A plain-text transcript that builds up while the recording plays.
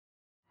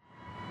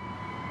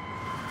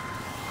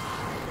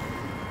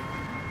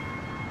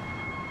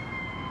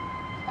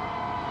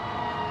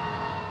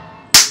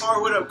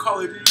What up, Call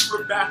of Duty?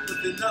 We're back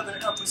with another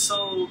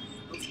episode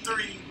of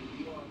 3.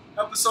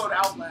 Episode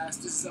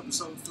Outlast. This is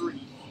episode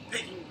 3.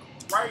 Picking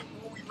right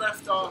where we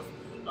left off.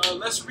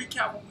 Let's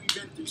recap what we've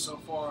been through so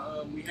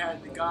far. We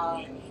had the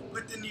guy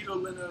put the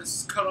needle in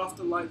us, cut off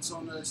the lights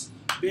on us,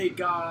 big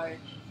guy,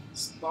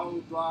 blah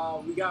blah blah.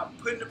 We got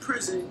put into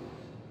prison.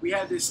 We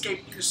had to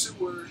escape the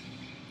sewer,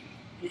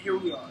 and here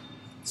we are.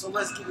 So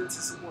let's get into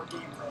some more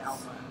gameplay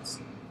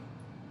Outlast.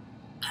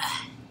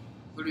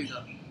 Where do we go?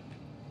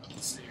 Up the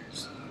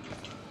stairs.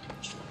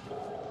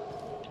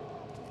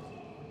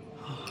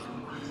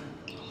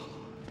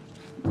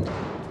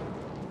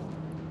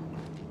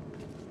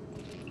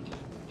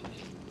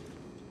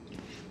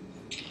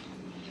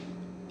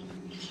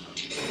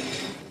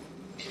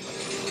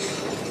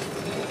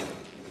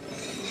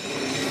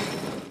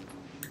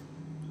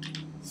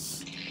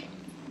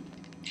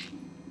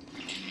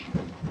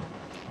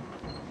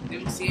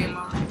 Didn't see him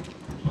on.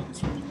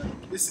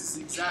 This is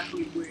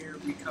exactly where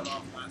we cut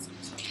off last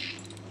episode.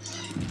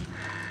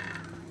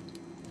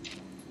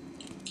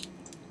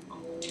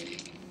 Oh,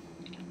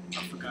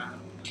 I forgot how to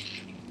play.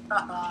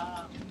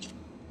 Haha.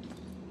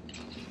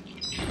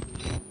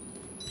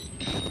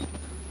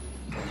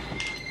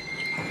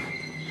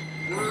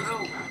 Where to go?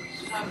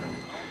 What's happening?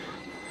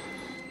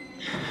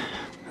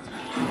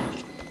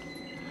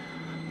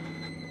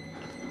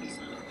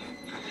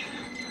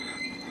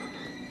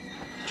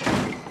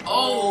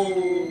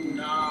 Oh,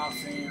 nah,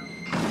 fam.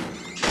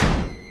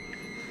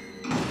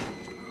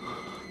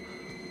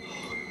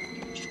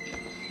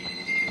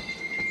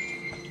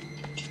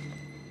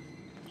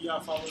 You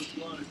gotta follow the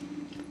blood.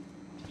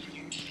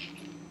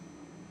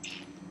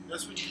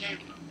 That's where you came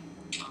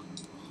from.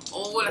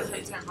 Oh, what I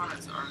say? Turn on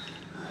it.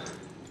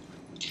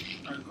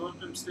 Alright, go up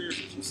them stairs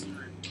that you see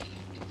right here.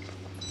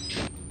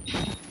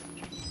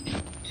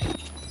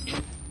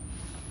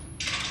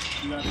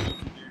 You gotta go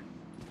from there.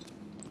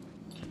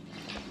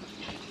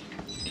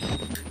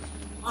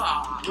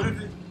 Ah. What if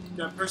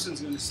that person's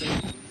gonna say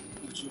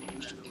what you open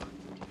that door?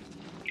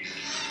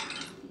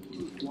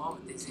 Why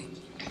would they say?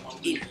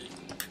 Idiot.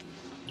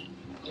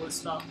 Oh, let's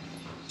stop.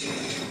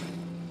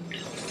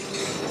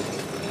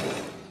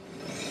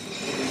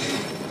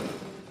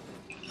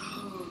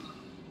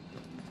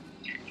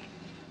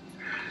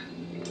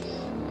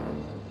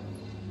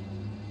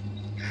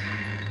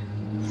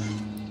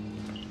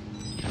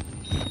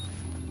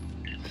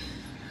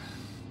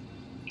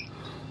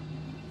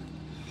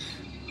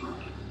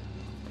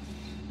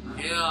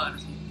 Yeah,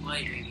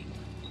 play, baby.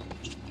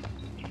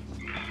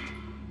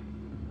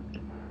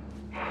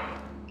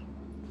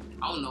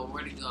 I don't know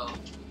where to go.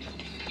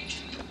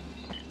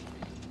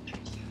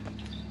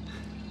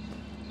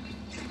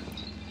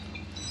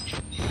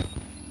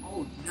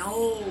 Oh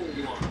no!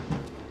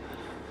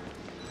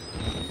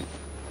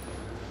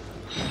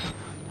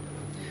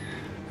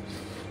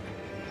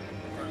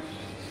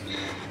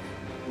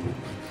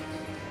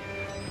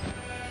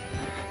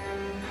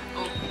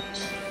 Oh.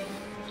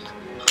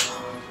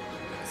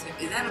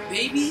 Is that a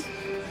baby?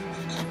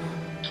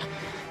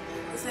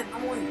 What's that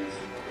noise?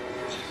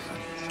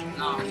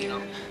 No, you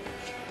know.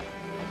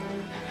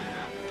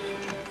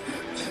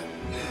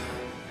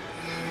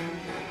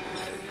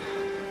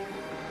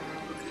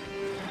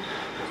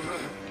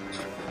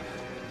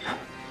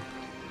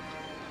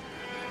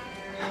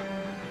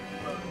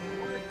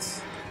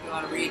 You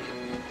gotta read.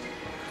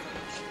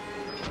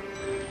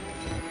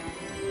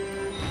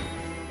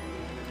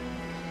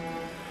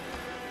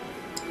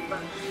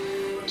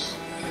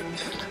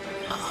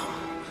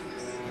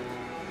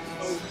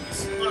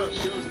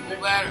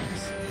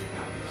 Ladders.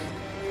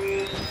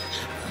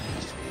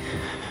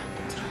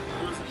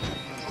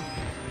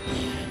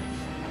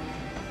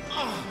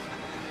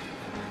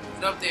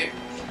 It's up there.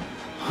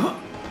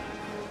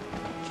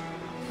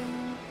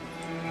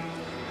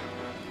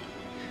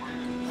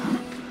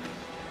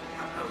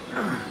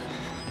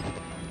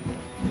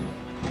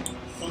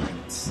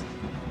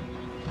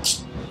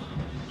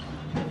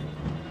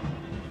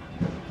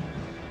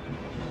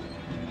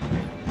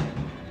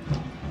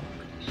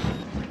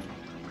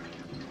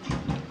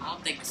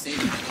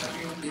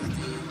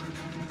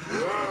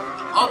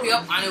 Oh,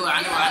 yep, I knew it.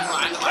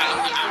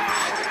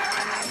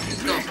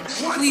 Let's go.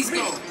 Please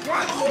go.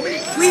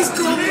 Please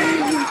go.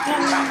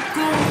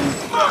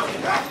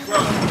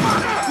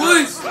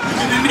 Please.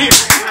 Get in there.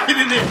 Get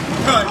in there.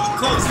 Run.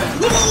 Close that.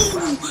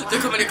 They're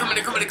coming.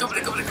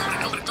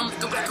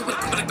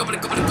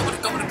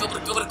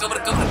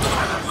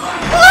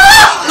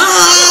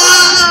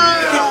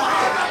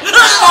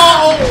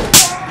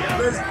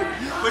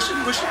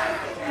 Push it.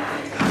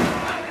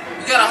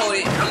 You gotta hold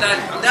it. I'm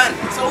done.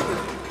 It's over.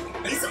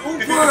 It's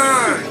over.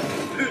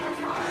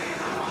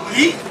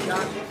 Yeet.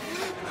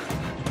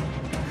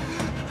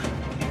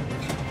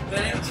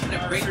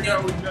 Break Figure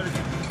out what you gotta do.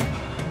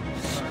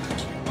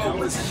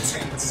 Oh, it's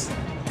intense.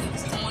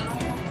 What's going on?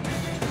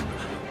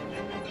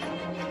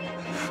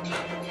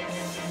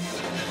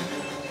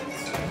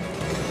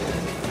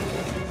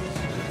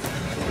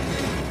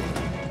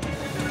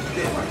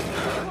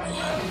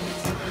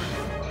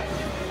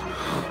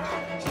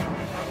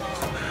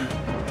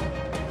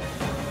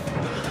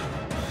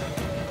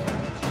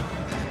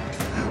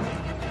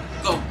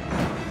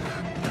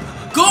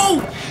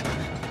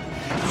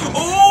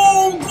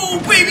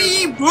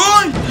 baby!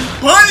 Run!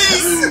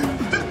 Bunnies!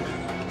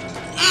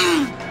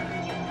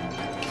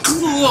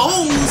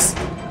 Close!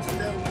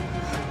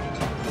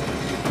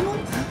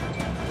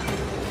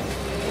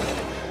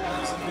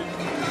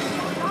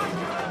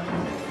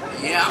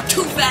 Yeah, I'm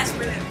too fast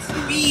for that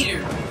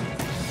speeder.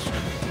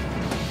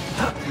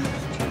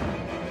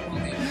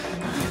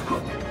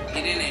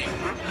 Get in there.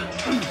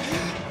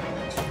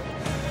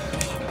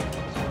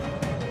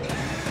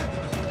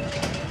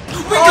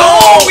 We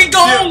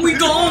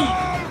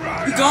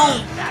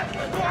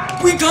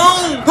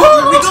gone!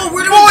 Where do we go?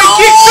 Boy,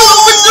 get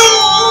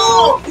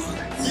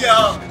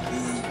yeah.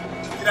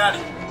 Get out of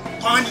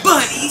here.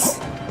 Bunnies!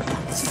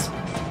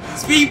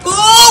 Speed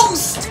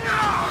boost!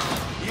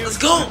 Let's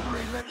go!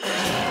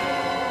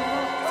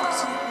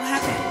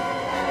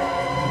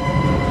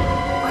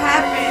 What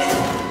happened?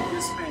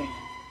 This man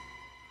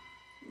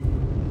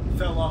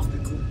fell off the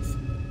cliff.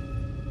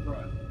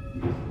 Bruh.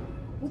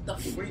 What the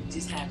freak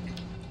just happened?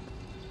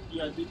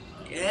 Yeah, dude.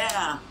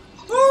 Yeah.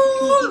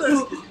 Ooh,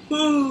 let's get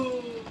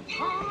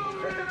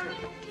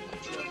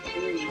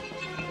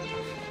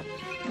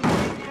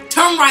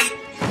Turn right!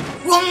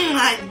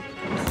 Run!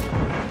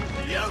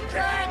 You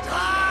can't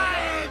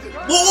hide!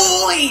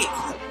 Boy!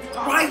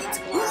 Right!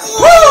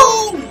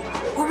 Woo!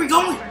 Where we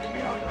going?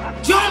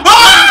 Jump!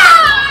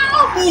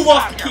 ah! Move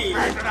off the kid.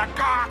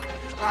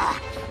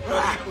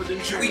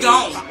 We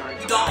gone!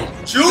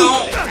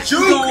 Juke!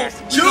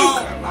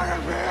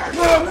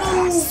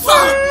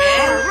 Fuck,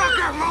 man!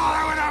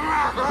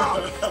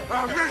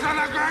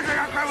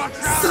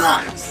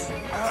 Sucks!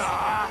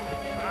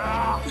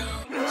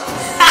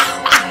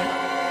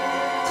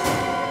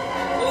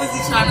 What was he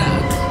trying to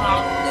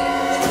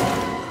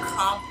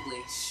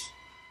accomplish?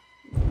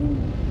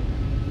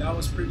 That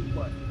was pretty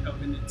quick of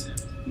an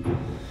attempt.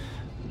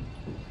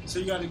 So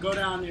you gotta go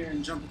down there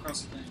and jump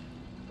across the thing.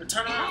 Or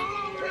turn around.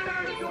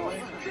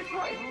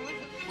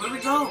 Where do we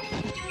go?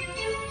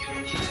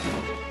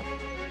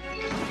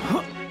 Who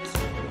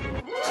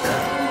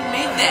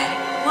made that?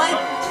 What?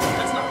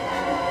 That's not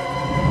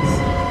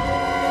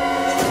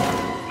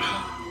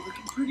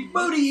looking pretty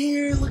booty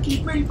here.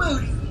 Looking pretty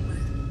booty.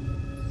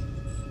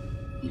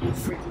 Oh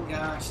freaking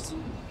gosh,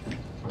 dude.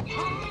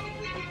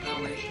 No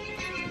way.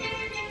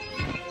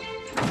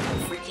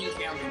 Freaking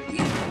camera.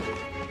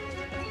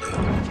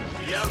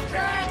 You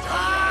can't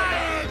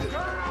hide!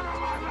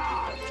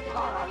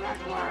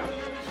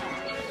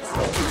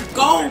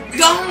 Go! Be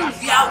out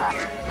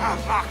here!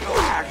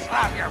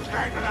 Slap your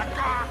face in the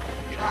cock!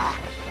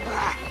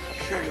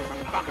 Sure you from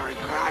fucking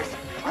Christ!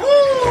 Woo! I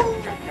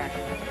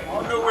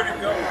don't know where to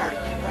go.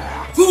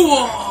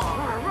 Whoa!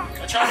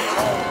 I tried to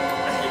go.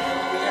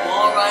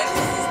 Alright.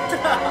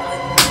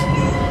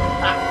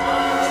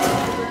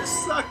 They're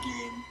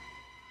sucking.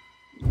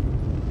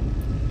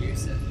 You're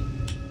sucking.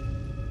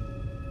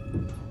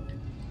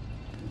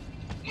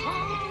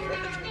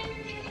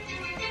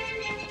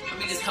 Let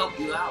me just help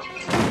you out.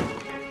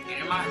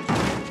 Never mind.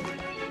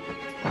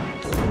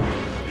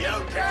 You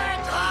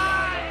can't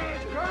hide!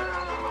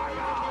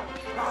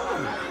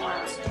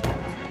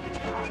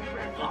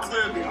 Well,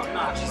 clearly I'm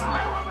not just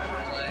like.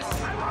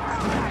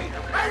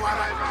 Hey, where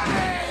my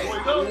money?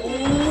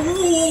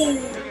 Ooh!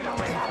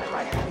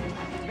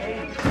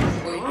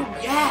 Where we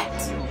at?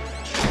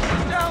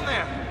 Down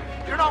there.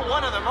 You're not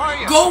one of them, are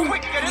you? Go,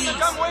 Quick, get in the please.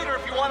 dumbwaiter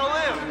if you want to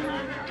live.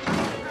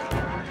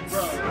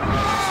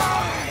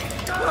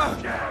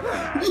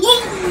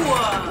 Ooh!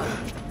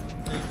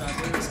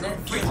 That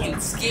freaking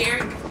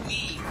scared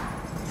me.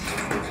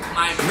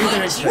 My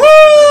butt. Woo!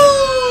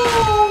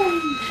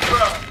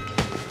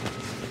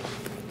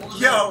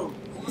 Yo!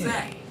 What was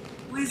that?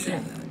 Who is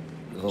that?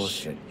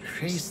 Bullshit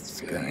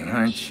priest's guy,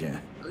 aren't you?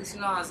 At least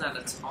you know I was at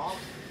a tall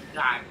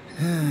guy.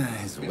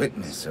 His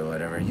witness or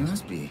whatever. You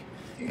must be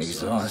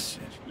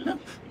exhausted.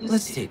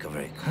 Let's take a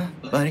break, huh,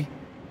 buddy?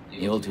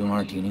 The old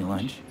 2-martini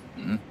lunch?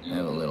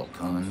 Have a little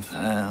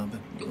confab.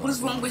 What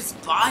is wrong with his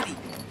body?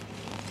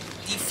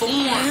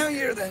 Deformed.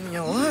 Heavier than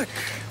you look.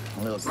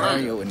 A little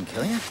cardio wouldn't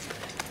kill you.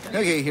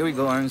 Okay, here we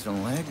go. Arms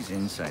and legs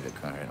inside the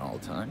car at all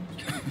times.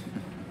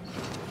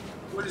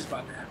 What is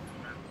about to happen?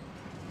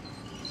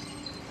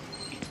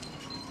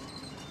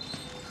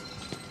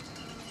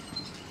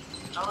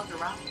 I look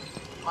around.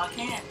 Well, I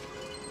can't.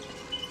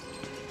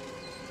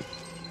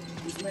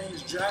 This man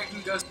is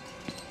dragging us.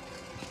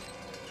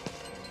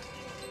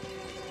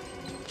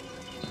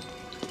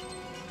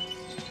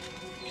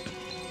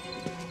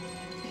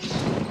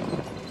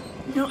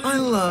 You know, I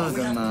love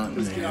the Let's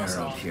mountain get air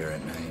outside. up here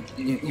at night.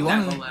 You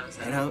want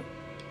to head out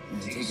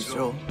and take a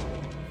stroll?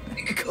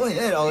 Go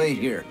ahead, I'll wait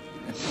here.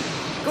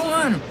 Go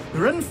on,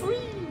 run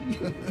free.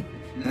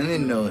 I'm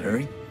in no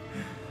hurry.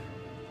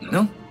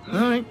 No?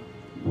 All right.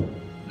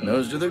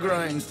 Nose to the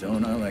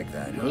grindstone, I like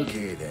that.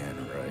 Okay then,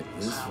 right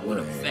this What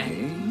a fact.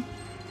 way.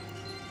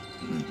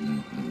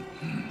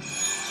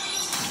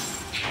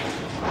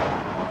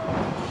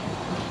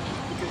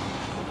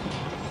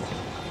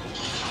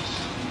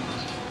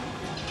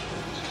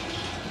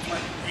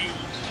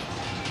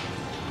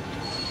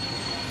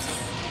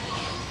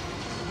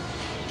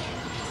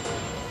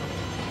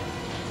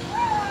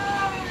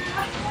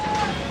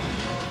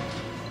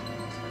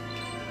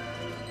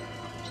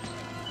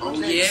 Oh,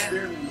 yeah.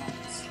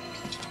 Experiments.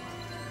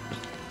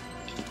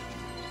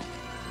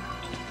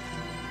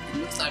 It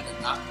looks like a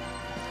cop.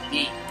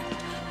 Yeah.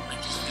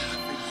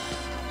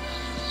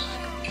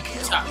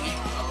 Chop it.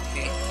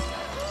 Okay.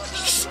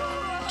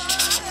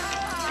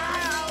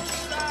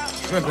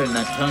 You weren't putting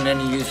that tongue to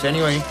any use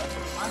anyway.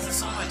 Why is there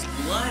so much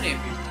blood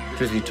everywhere?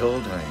 Truth be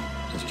told, I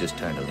was just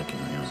tired of licking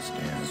my own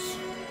stairs.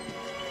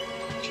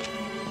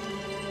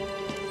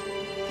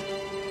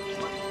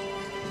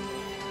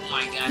 Oh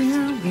my god.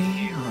 Here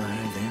we are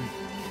then.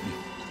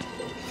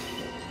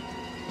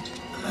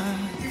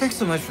 Thanks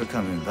so much for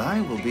coming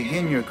by. We'll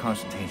begin your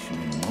consultation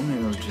in a moment.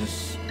 It'll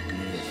just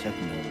need a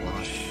second to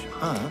wash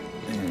up.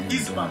 And,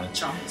 He's about to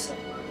chop us up.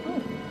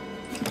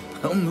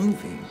 Oh,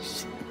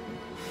 movies.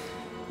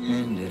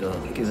 And it'll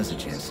give us a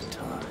chance to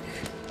talk.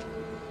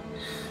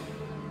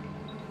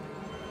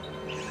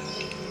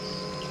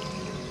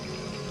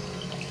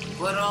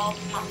 What all?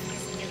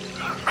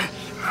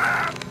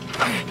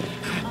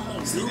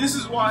 See, this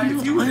is why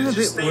if you would I'm a have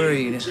just bit stayed in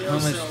worried the jail how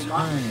much cell,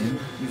 time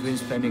you've been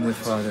spending with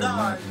Father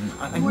Martin.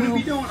 I you wouldn't be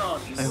know. doing all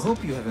this. I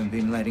hope you haven't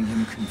been letting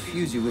him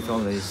confuse you with all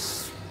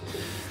this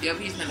Yep,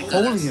 he's gonna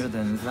cut us. holier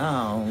than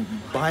thou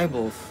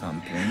Bible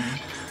thumping.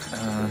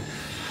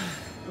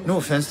 No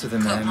offense to the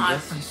man, my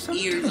but I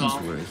ears sometimes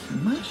off. worry he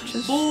might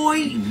just Boy,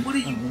 be what are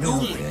you a little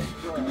doing? bit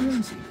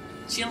crazy.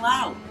 Chill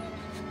out.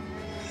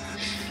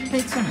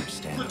 It's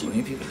understandable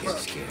if you get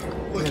scared.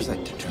 There's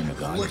like to turn to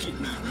God. Look at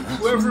me.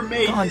 Whoever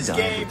made God this died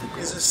game with the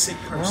is a gold. sick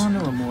We're on person.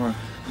 to a more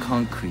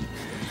concrete.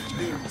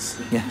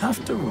 You have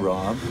to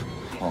rob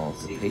Paul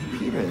to pay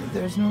Peter.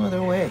 There's no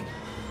other way.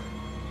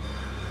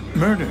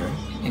 Murder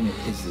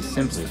is the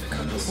simplest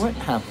kind. But what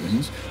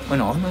happens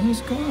when all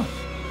money's gone?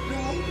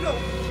 No.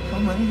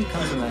 Well, money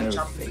becomes a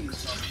matter of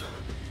faith.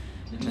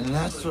 And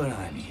that's what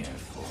I'm here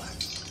for.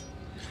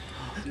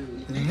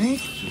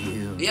 Make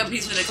you Yep,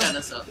 he's gonna cut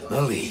us up.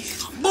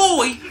 believe.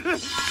 Boy!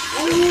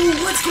 Ooh,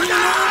 what's going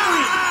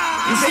on?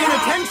 You paying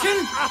attention?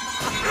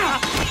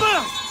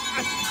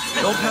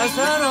 Don't pass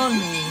that on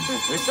me.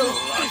 There's so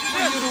much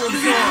for you to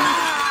absorb.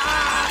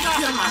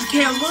 You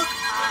can't look.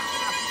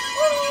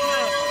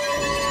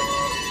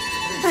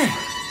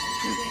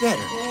 Better,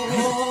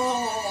 right?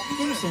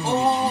 There's an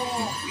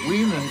origin. We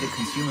made a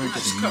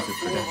consumer-driven music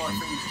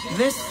production.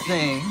 This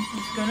thing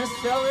is gonna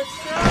sell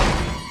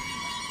itself.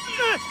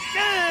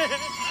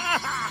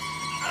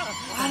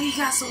 Why do you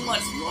got so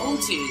much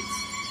roaches?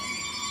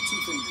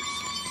 2 fingers.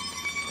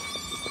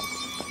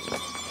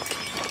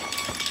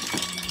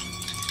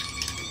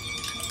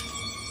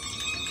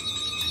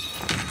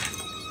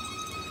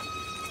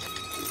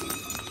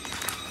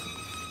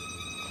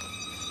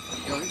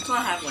 Yo, he's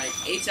gonna have like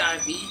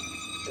HIV,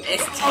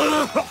 ST,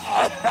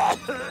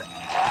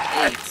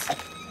 AIDS.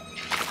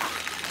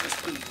 That's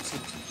pretty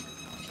good.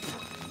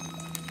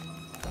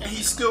 And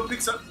he still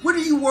picks up. What are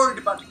you worried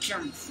about the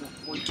camera for?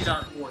 Boy, get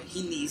out of the way.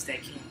 He needs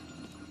that camera.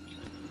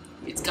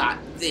 It's got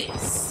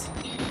this.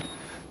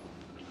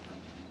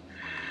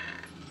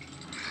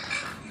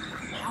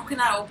 How can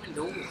I open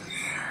doors?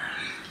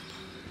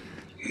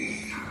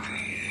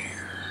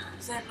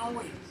 What's that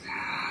noise?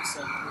 It's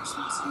like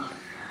Christmas Eve.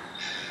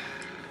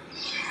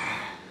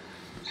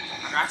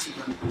 I got you,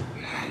 bro.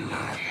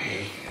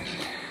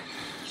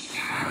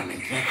 I'm an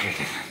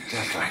executive,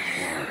 just like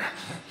him.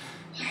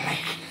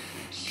 Like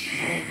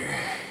Jagger.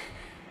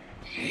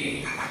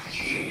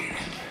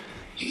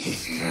 He's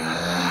still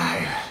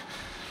alive.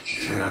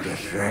 Still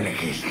just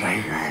renegades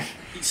like us.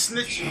 He's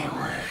snitching on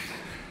her.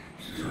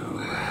 So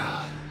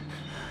well.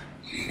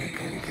 You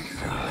can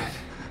control it.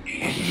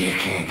 And you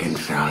can't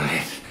control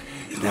it.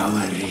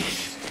 Nobody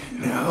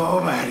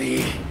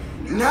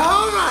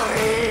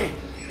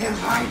can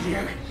find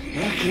you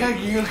and kill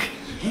you.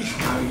 He's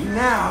coming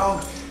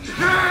now.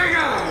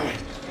 Trigger!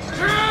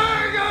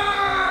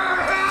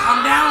 Calm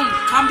down.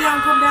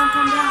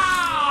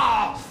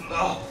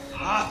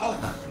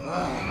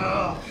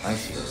 I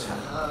see what's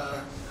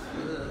happening.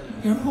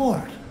 You're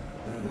bored.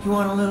 You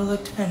want a little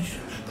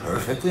attention.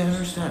 Perfectly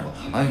understandable.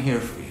 I'm here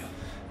for you.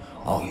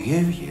 I'll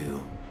give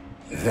you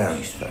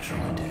very special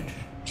attention.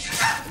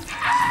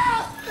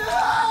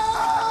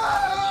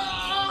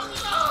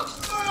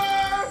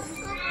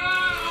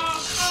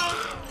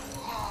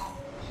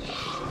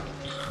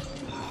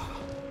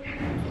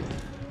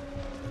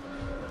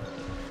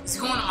 Is he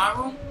going to my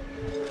room?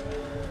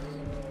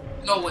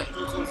 No way.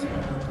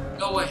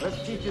 No way. Let's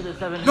teach you the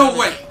 7. No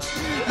way.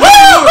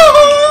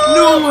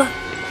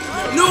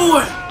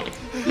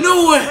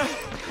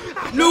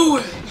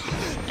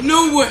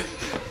 No way.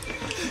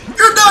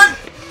 You're done!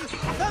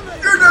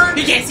 You're done!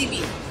 He can't see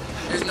me.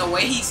 There's no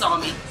way he saw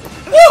me.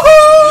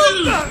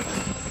 Woohoo!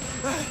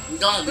 We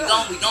gone.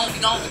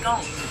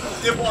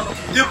 Dip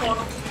on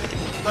him.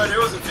 But there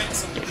was a vent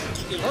somewhere.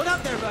 Hold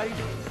up there, buddy.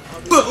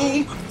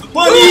 Boom!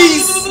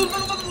 Bunnies!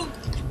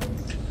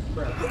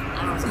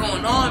 What's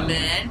going on,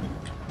 man?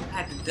 I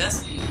had to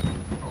dust you.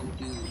 Oh,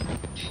 dude.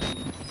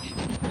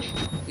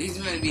 He's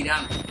gonna be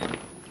down there.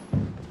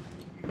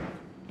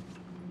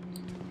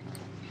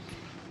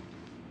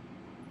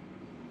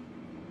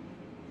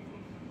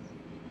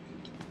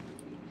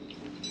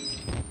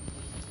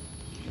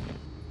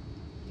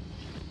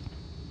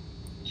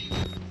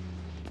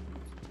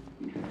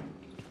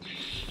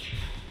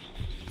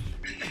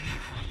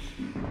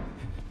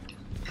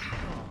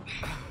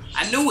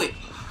 I knew it.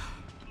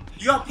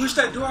 You gotta push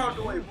that door out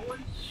the way, boy.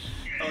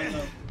 Oh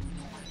no.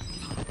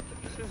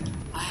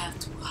 I have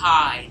to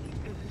hide.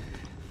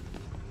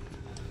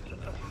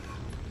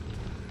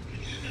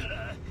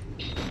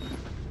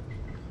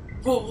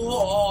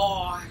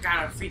 Oh, I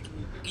gotta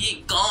freaking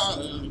get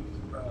gone.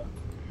 Bruh.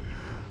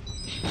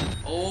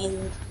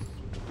 Oh.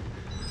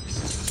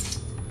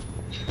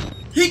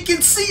 He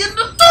can see in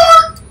the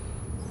dark!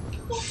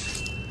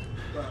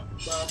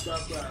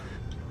 Bruh.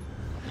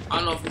 I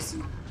don't know if it's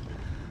you.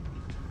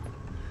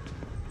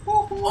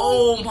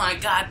 Oh my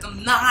god, the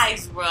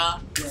knives, bruh.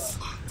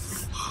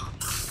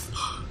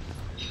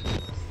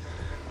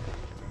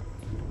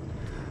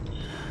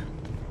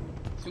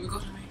 Can we go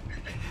to me?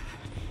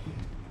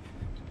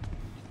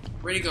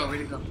 Where'd he go?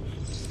 Where'd he go?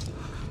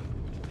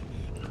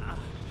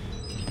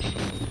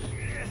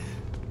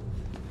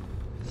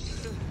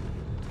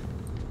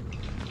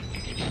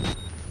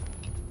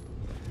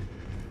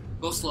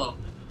 Go slow.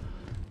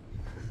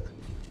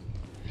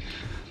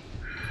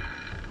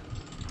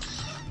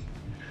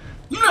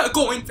 You're not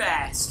going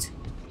fast.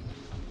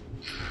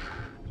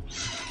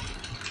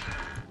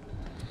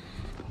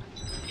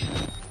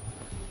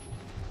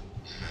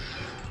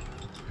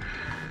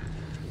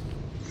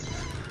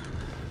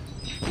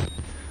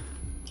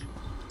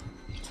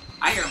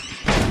 I hear him.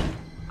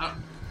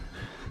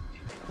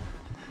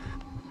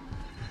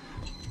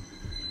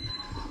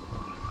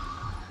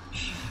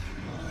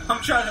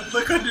 I'm trying to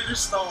look under the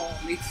stall.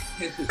 Me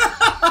too.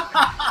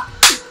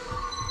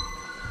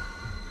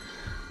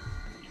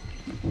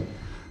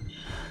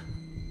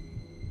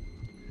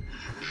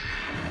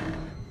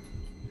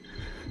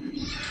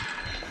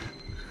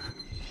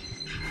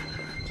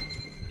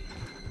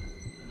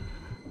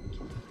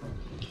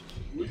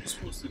 Where are you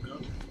supposed to go?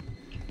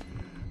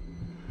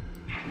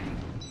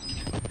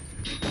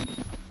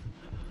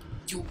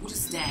 Yo, what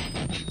is that?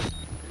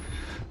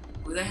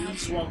 What the You hell?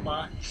 just walk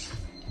by.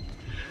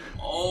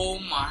 Oh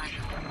my.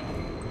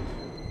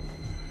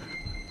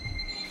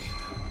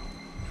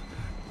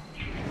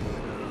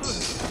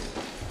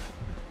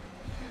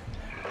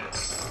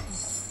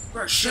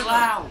 Bro, chill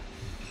out.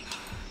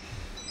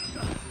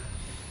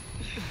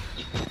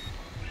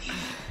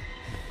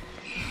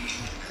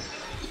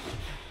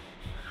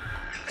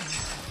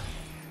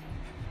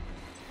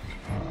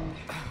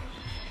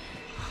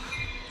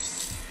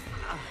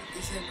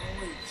 What's that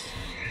noise?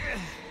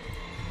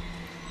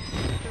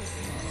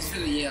 It's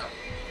finna yell.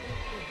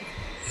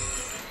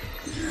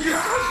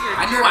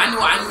 I knew it.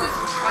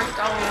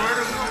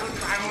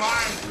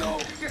 No.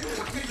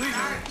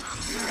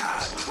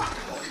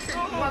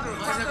 Why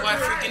is that boy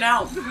freaking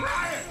out?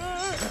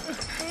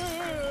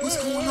 What's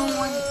going on?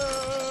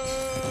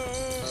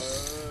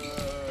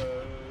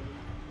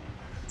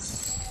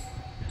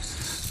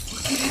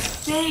 Look at his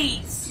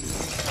face.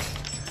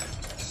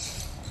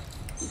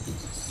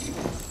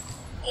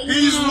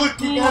 He's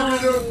looking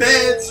under the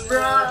beds,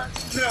 bruh.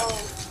 No.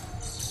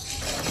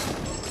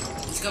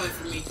 He's coming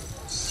for me.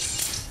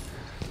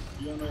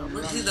 You don't know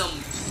Look what at them.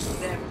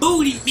 That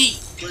booty meat.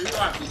 you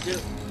have to do.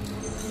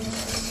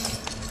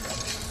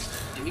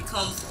 Here he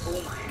comes.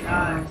 Oh my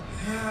god.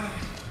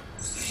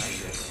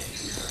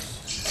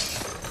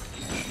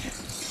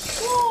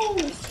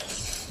 Woo!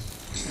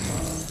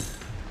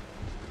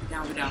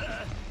 We're down.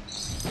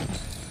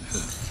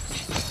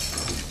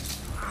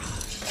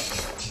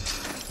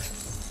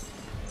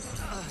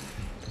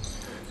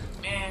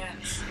 Man.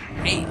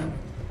 Hey.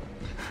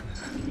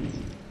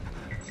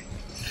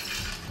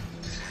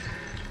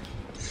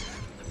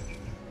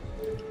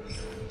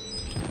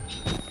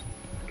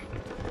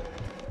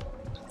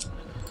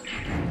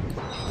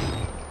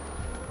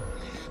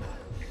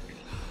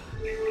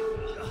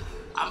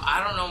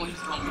 I don't know when he's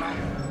coming back.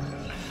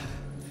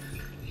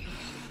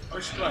 I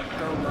should like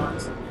throw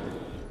rocks.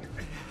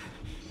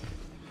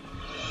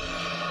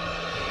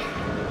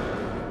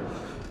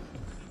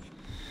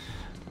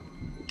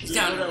 He's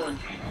down. That one.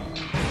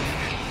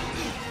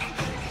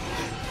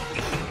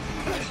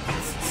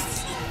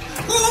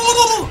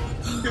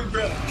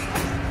 Bruh.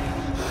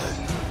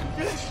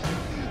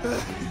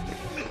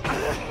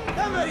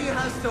 Somebody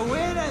has to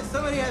win and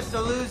somebody has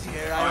to lose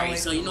here. Alright,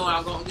 so you know what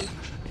I'm gonna do?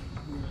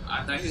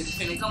 I thought he was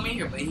finna come in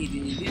here, but he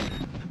didn't.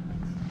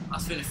 I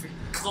was finna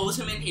close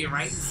him in here,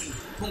 right? See,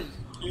 boom,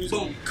 He was boom.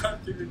 gonna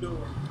cut through the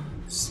door.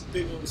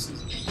 Big old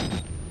scissors.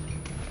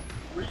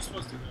 Where are you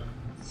supposed to go?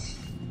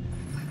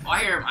 Oh, I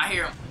hear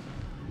him.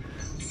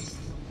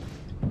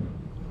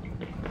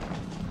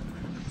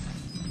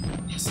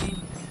 I see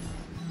him.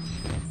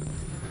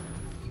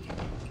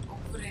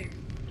 Over there.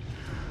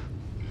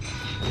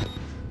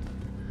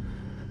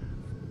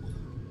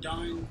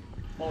 Dying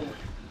boy.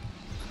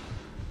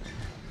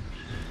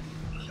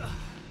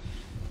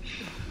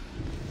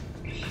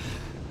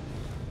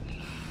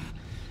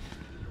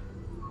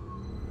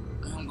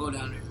 I'm gonna go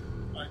down there.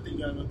 I think I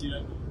gotta go through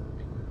that door.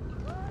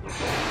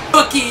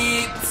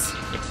 Buckets!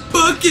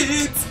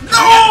 Buckets! No!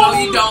 No,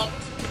 you don't.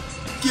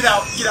 Get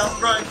out,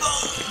 run.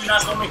 You're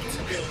not gonna make it to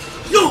the building.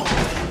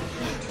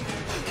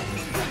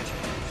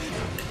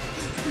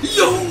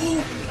 Yo!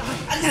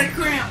 I got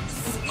cramps.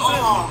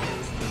 Oh!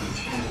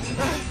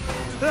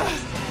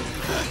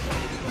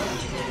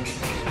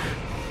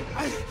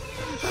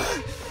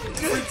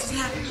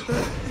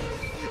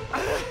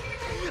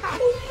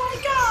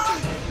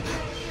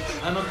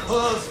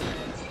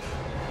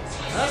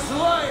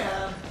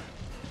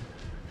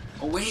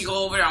 when he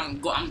go over there, I'm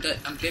dead.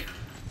 I'm dead.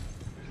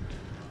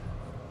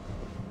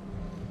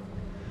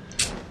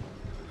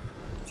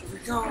 Here we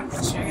go.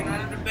 Checking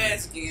under the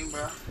basket,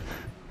 bro.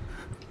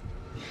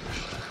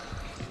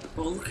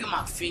 Bro, look at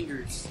my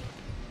fingers.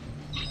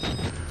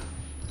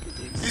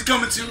 He's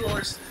coming to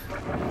yours.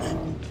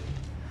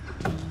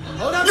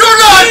 Hold on. You're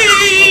not!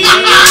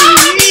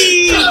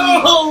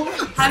 No!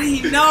 How did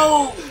he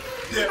know?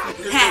 Yeah,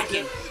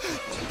 Hacking.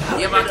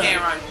 Yep, I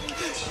can right.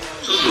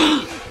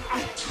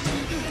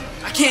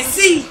 I can't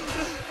see.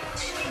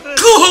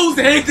 Go,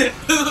 Jose.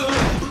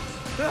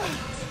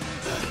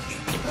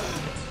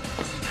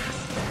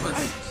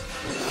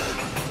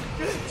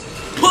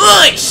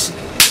 Push.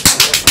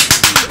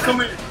 Come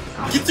here.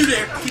 Get through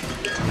there. Get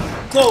through there.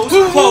 Close.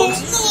 Close.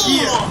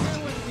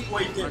 Yeah.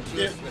 Wait there.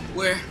 There.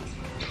 Where?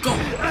 Go.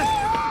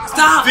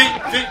 Stop.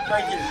 Vent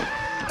right there.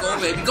 Go,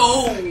 baby. Go.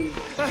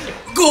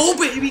 Go,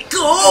 baby.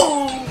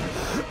 Go.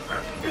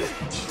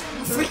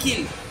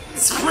 Freaking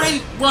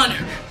sprint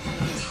runner.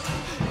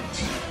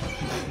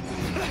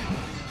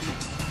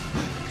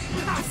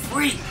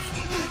 Freak.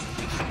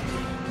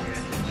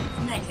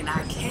 Man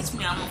cannot catch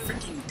me. I'm a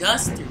freaking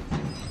duster.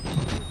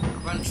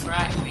 Run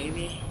track,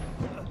 baby.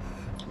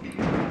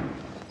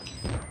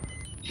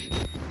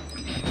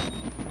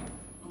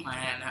 Oh my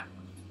hand.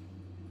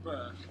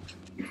 Bruh.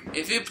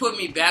 If it put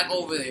me back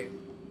over there.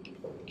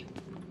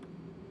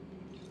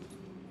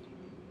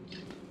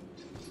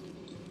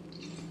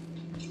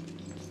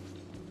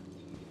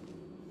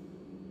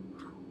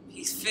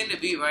 He's finna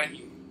be right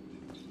here.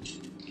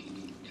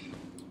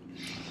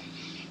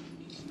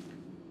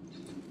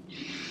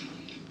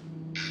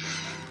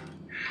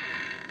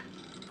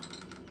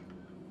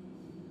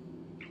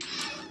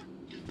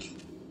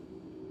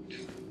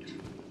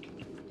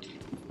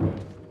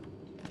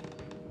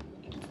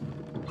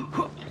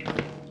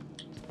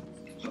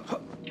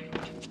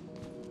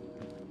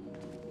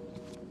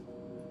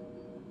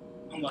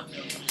 I'm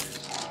lucky.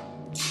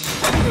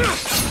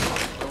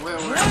 Where?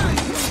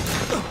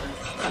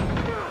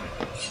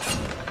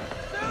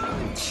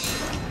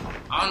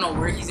 I don't know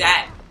where he's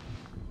at.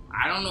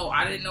 I don't know.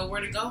 I didn't know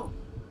where to go.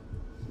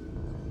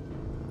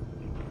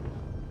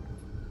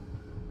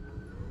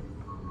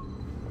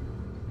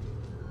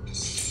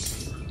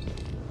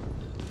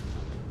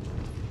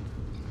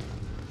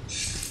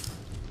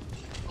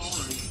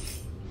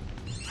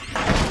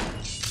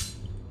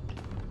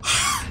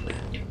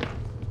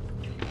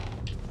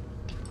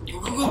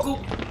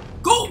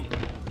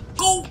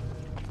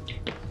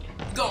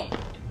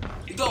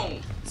 Go.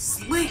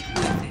 Slick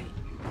with it.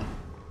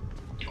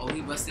 Oh, he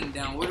busting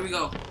down. Where do we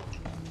go?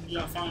 You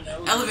gotta find that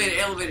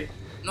Elevator.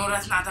 No,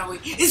 that's not that way.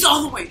 It's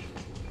all the way.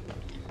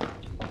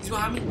 He's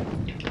behind me.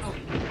 No.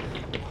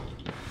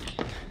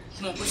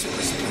 Come on, push it.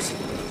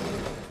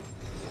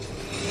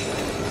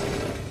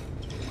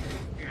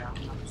 Here,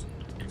 I'm not pushing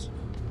it.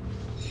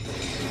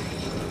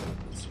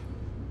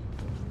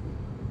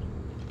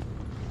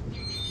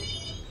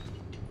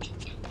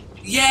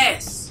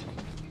 Yes!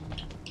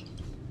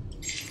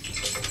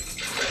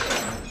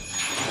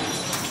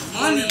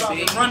 Money,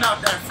 baby. Run out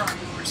that front door.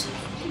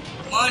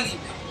 Money, baby.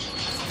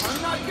 I'm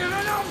not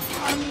giving up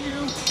on you.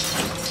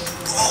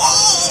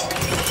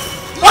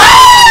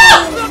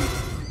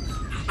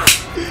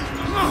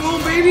 Come on,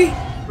 baby.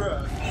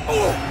 Bruh.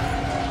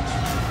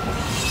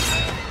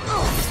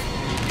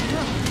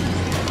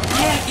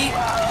 Yeah, get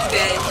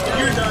dead.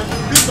 You're done.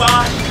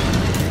 Goodbye.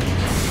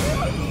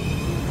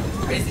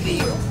 Resident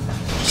Evil.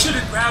 You should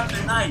have grabbed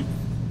the knife.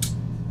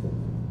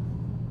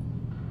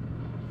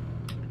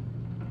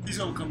 He's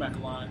gonna come back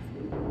alive.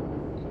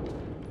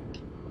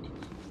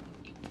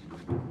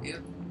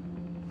 Yep.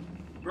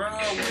 Bro,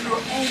 we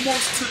were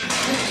almost to the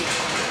door.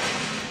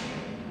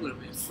 Would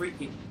have been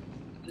freaking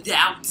the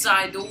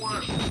outside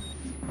door.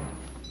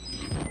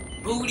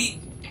 Booty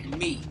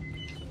me.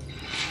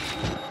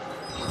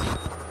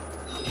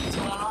 What's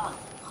going on?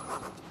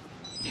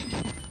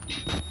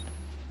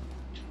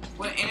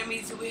 What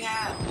enemies do we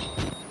have?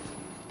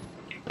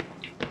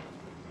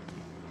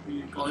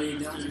 Oh, yeah,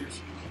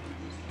 downstairs.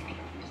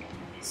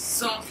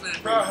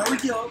 Something. Bro,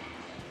 hurry up.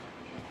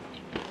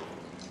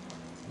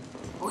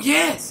 Oh,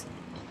 yes!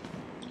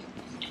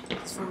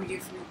 That's where we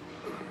get food.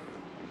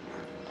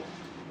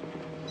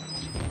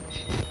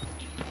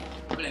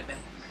 Open that bag.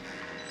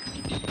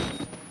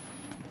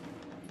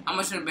 How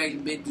much in the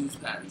bag? Big dude's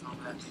patterns on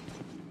that.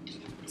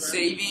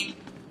 Saving.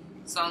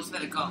 Something's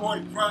gonna come.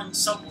 Boy, run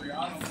somewhere.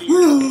 I don't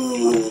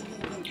care.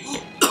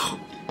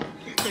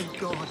 Thank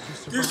God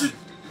you There's a... survived.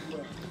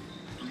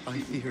 I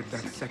feared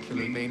that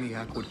secular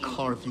maniac would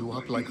carve you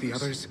up like the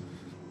others.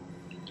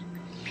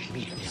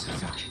 Meet me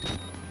outside.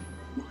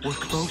 We're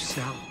close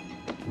now.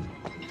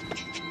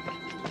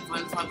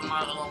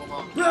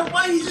 Bro,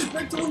 why he just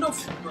break the window?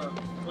 Bro,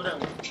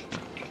 whatever.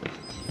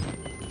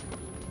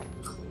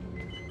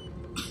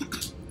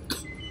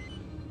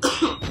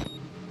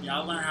 Yeah,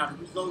 I learned how to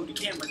reload the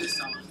camera this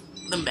time.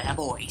 Them bad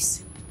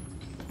boys.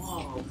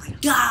 Oh my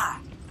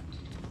god.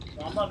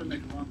 Bro, I'm about to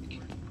make a run for it.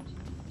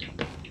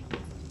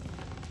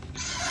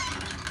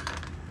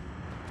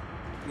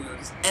 Yo,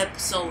 this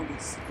episode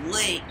is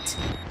lit.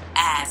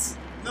 ass.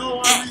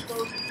 No, I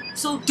reloaded.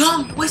 So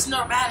dumb, you're wasting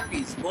our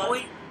batteries,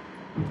 boy.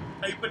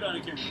 Hey, put down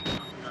the camera.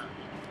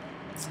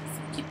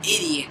 You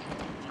idiot.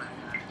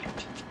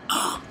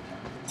 Oh.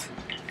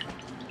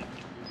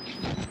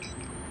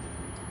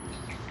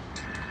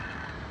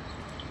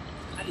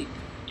 How do you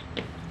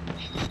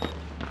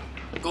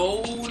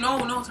go?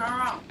 No, turn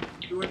around.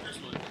 Do it this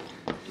way.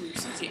 You're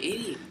such an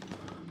idiot.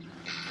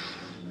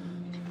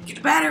 Get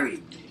the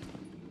battery.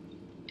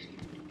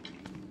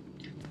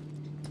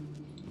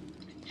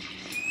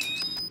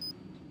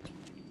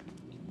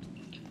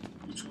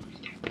 Which way?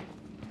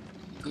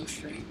 Go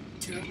straight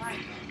to the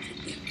right.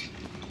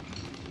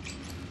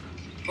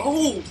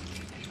 Oh!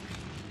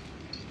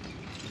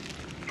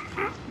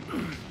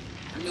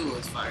 I knew it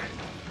was fire.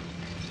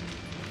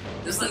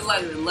 This looks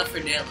like the Left 4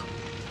 Dead level.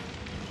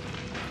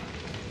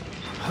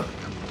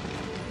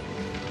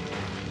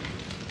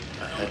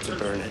 I had to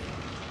burn it.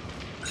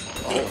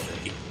 All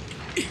of it.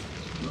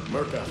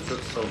 Murkoff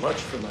took so much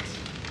from us.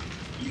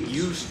 He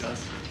used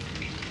us.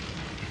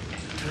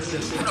 Turned us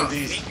into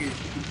these things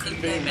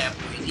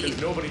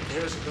because nobody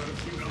cares about a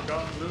few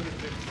forgotten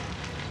lunatics.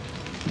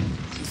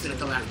 He's gonna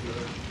come after you.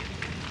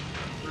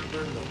 We're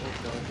burning the whole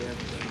goddamn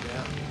thing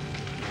down.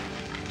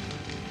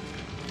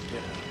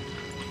 Yeah.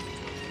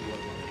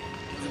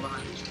 He's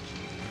behind you.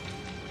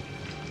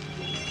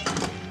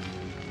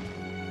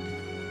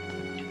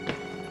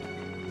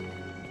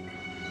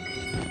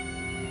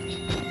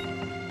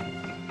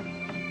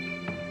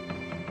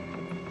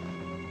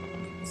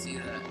 See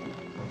that?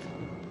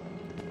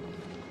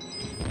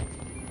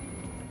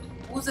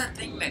 What was that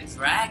thing that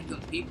dragged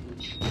them people?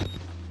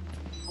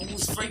 I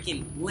was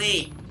freaking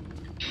lit.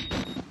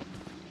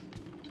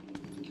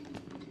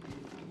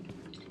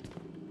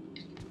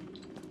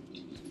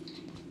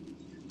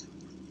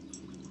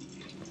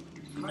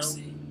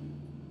 Mercy.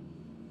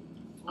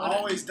 I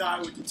always die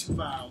with the 2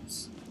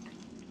 valves.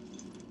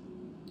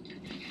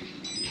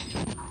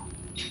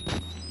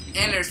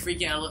 And there's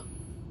freaking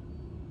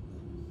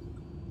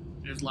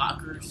there's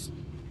lockers.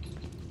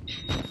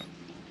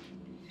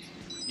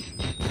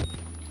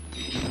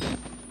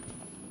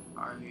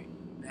 Alright,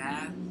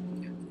 bath.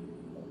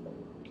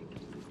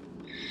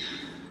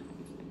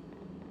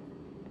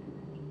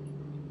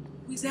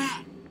 Who's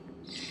that?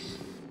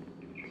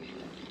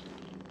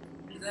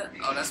 Who's that?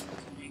 Oh, that's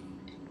me.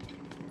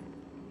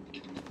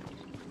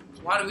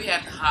 Why do we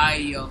have to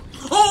hide, yo?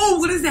 Oh,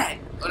 what is that?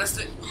 Oh, that's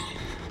the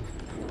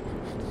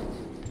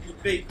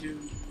Big dude.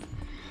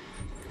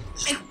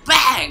 big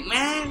bag,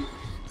 man.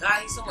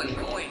 God, he's so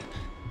annoying.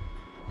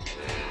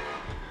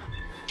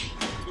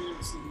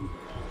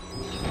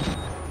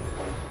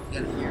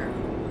 Get in here.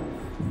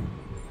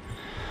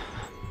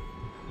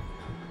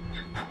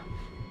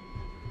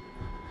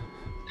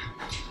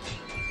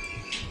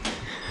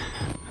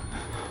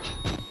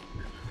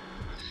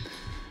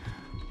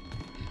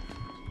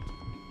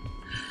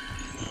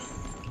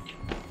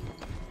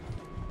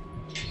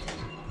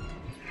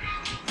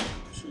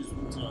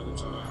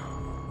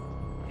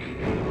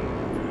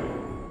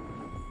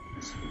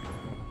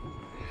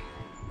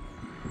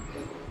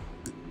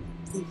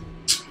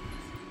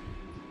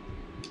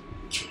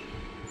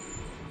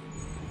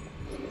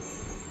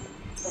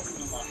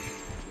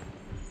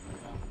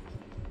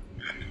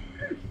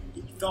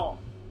 Dog.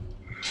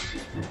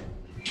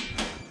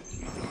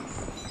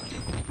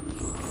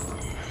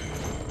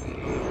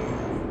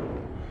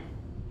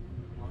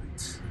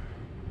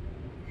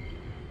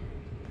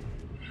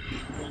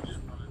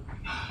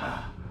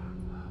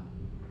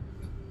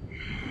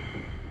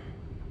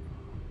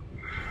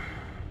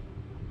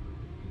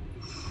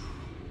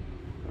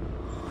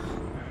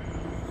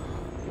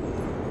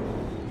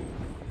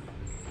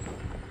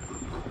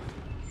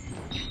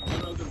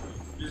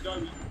 There's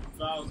gotta be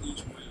valves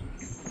each way.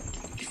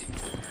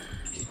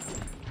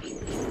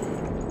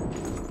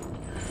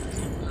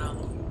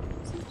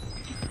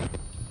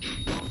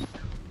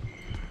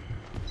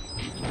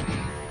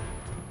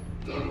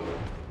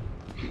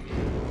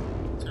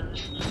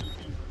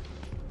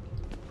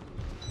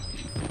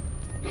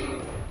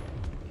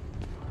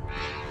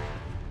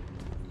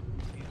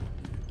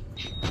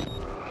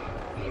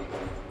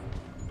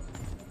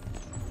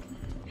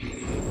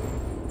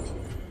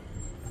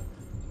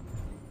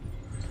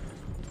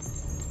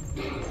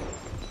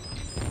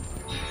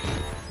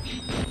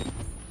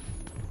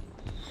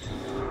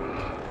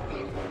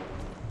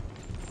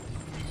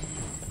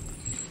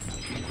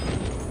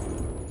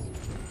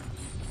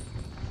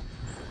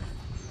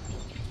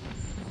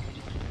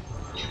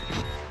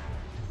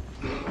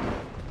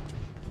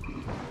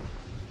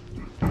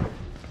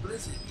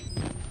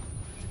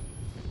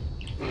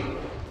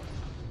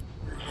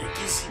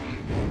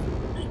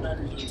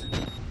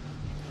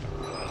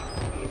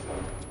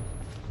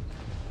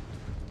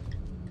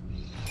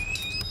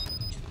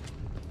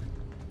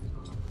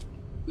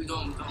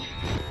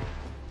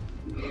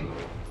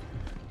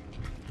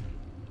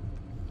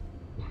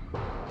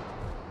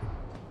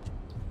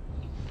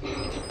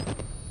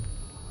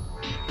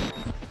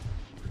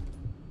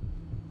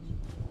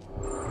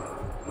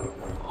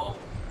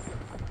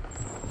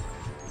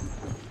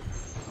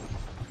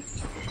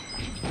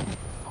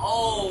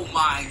 Oh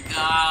my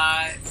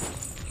god.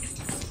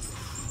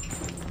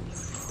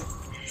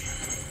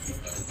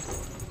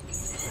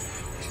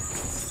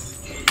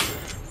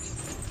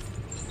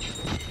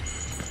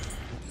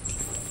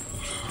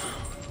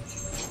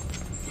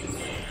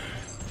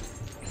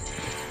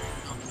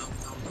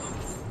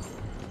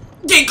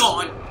 Get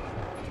gone!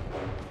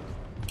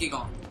 Get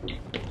gone.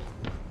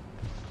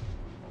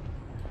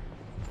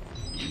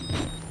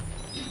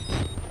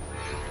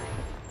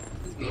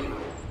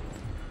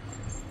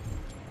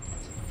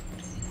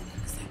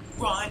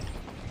 Run!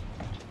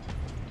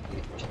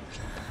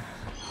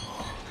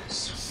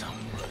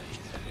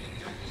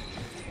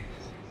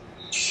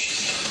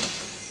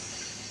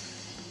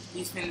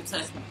 He's finna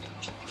touch me.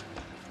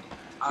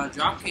 I'll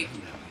drop kick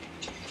you.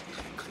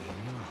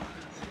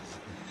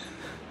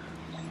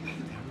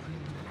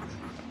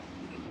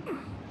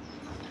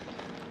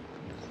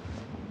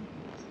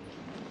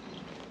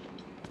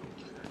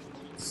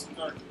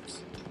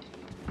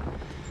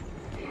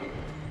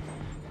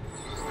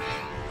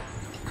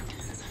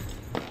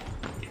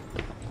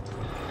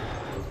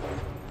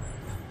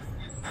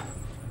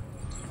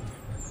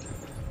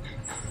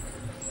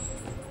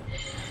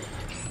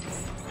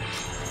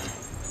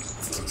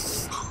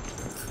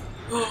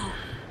 Oh.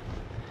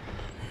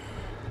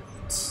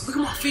 Look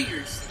at my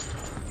fingers.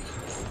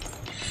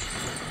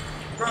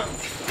 Bro.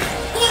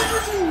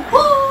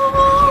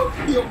 Oh,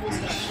 he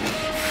almost got you.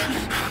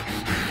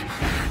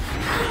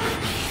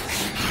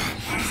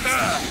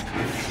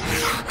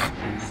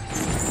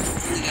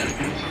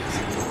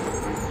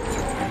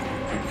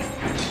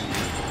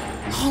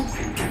 Oh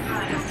my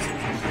god.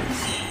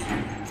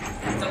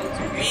 That was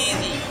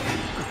crazy.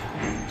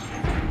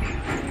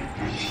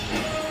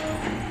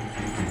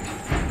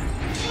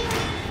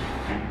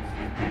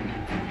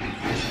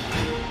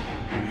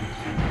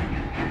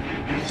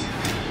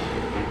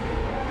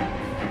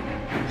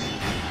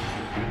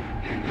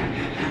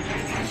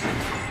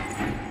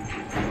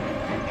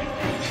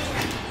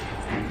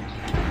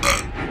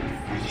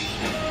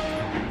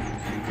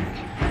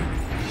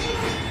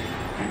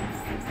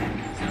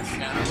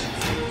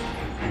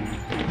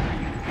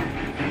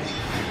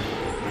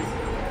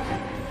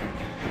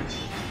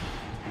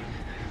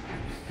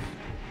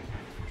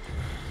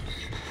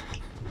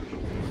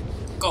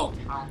 Go.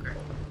 I don't care.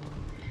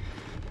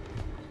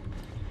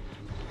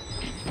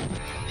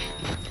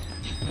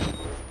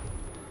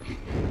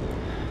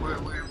 Where?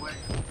 Where?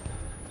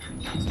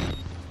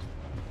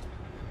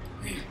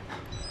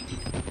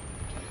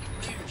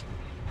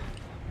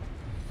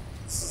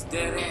 This is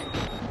dead end.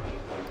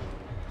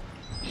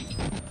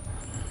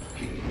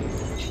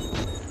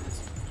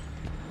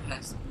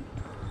 Yes.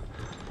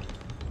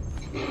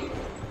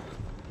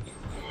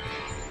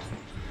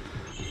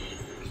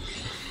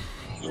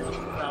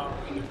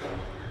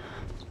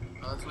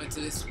 Let's wait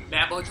till this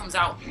bad boy comes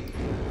out.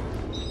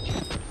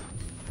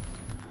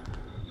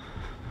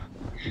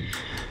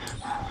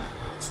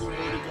 So where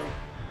to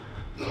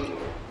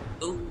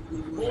go? Ooh.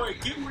 Boy,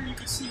 get where you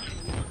can see him.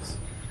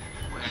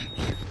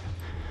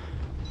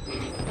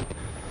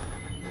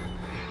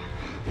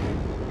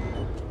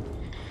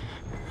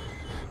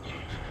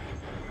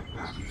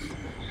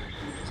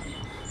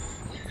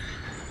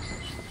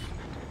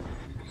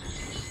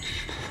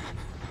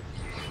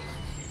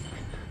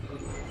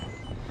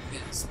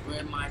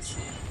 Spread my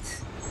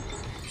cheeks.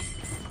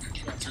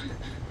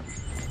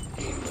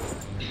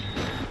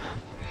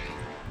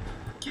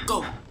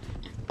 Go.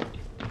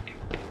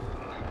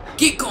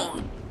 Get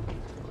going.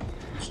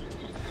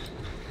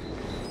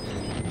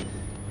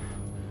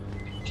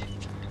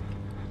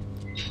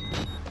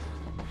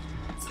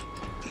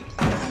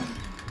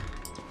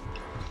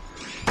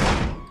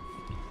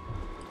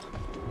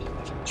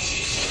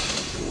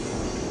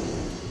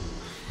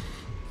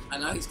 I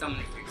know he's coming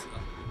to fix it.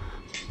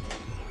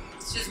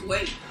 Just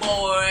wait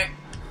for it.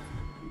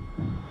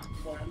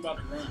 Boy, I'm about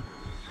to run.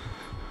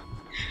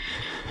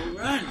 Well,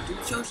 run. Do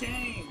your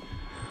thing.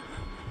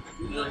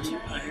 Do No, your I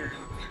thing. hear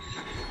him.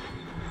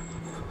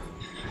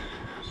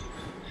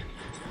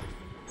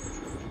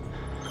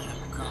 Let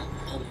him come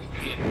over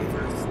here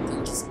first.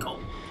 Then just go.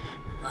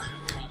 Let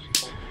him come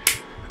over.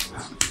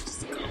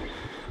 Just go.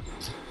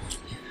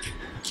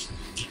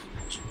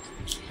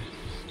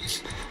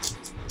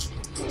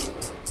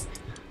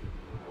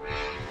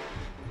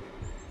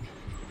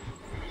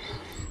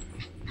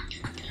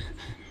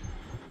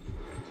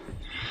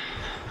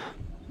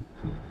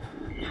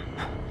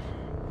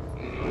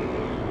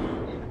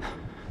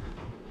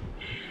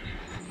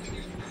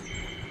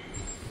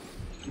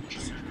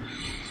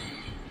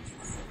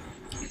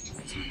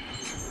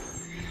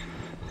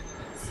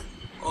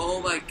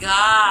 Oh my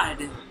god!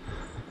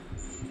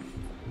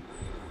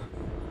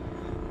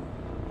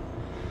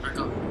 Where'd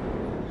go?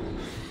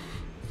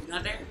 He's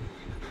not there.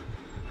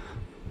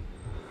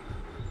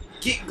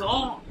 Get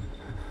gone!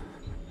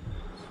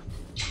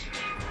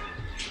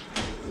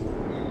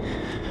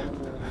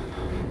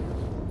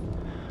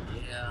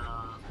 Yeah.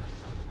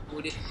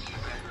 Would it?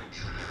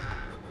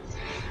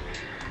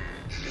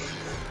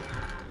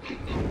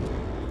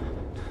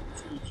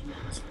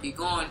 Keep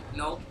going.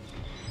 No.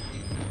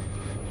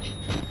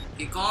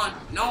 Keep Keep going.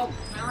 No,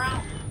 turn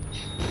around.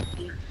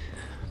 Keep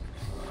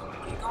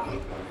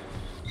going.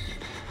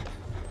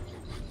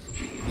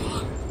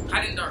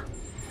 Hide in the dark.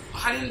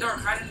 Hide in the dark.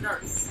 Hide in the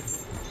dark.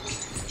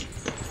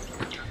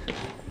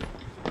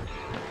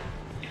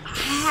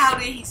 How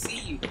did he see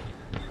you?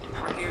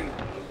 Or hear you?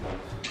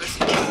 Where's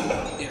he?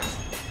 There.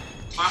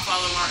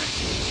 Follow Martin.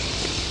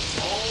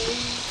 Oh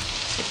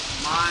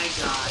my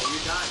god,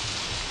 you're done.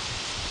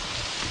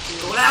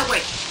 Go that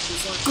way.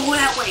 Go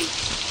that way.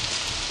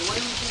 Go away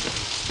with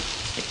him.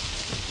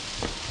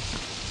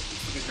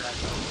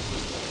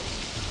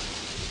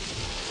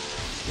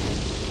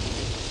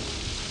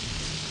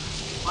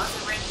 Why is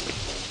it raining?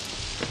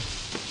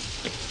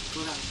 Go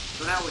that way.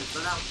 Go that way. Go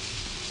that way.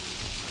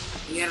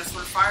 Yeah, that's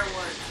where the fire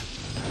was.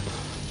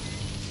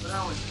 Go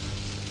that way.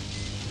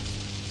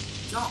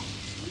 Jump.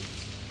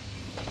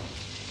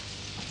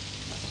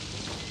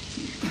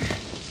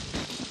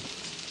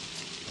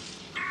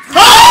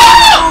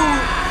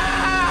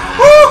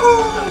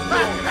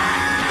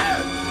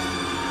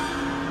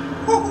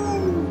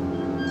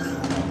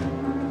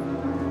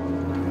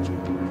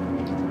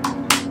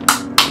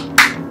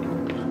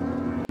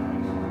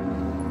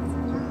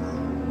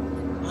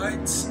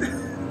 What?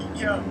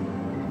 Yo.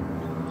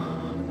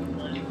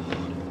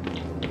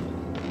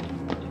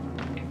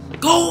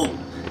 Go!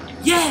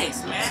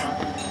 Yes, man!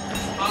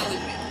 Follow me.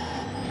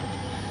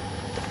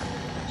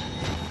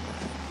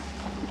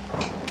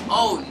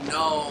 Oh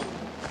no!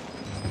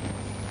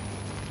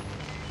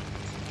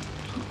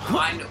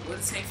 Find what did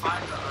it say?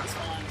 Find us.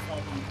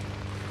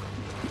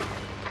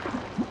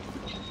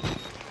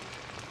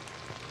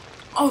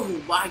 Oh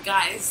my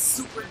god, it's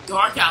super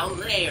dark out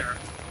there.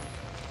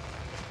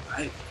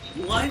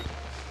 What?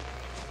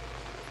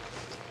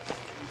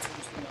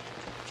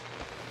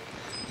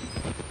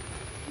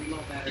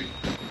 Reload battery.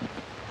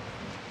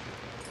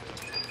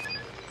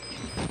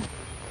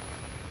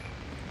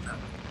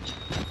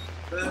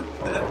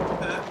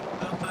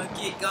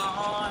 Get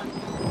gone.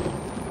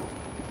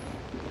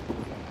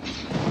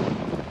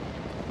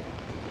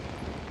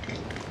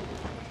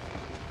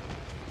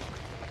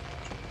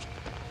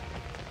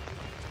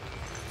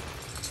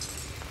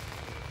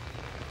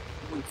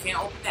 We can't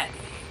open that.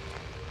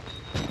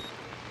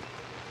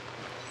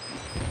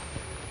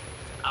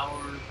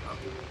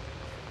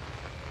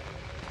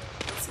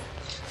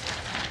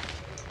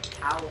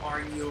 How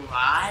are you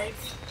alive?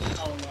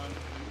 How long?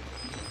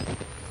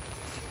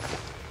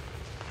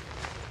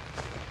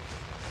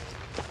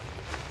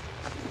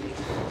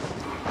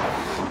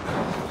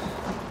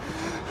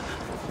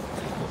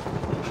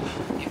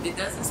 If it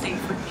doesn't say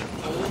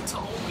freaking hold to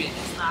open,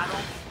 it's not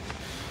open.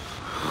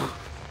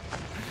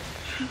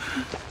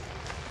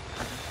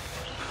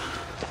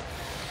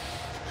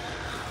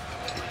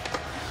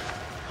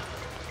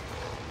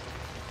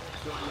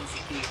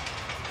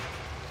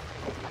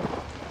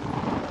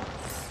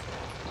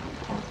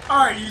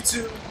 Alright,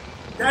 YouTube.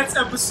 That's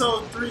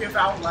episode 3 of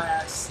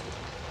Outlast.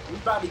 We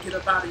about to get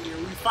up out of here.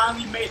 We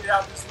finally made it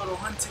out of this little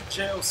hunted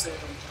jail cell.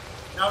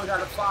 Now we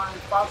gotta find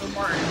Father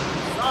Martin.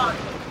 We thought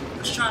he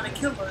was trying to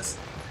kill us,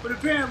 but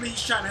apparently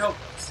he's trying to help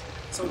us.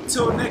 So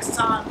until next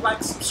time,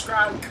 like,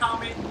 subscribe,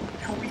 comment,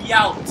 and we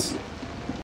out.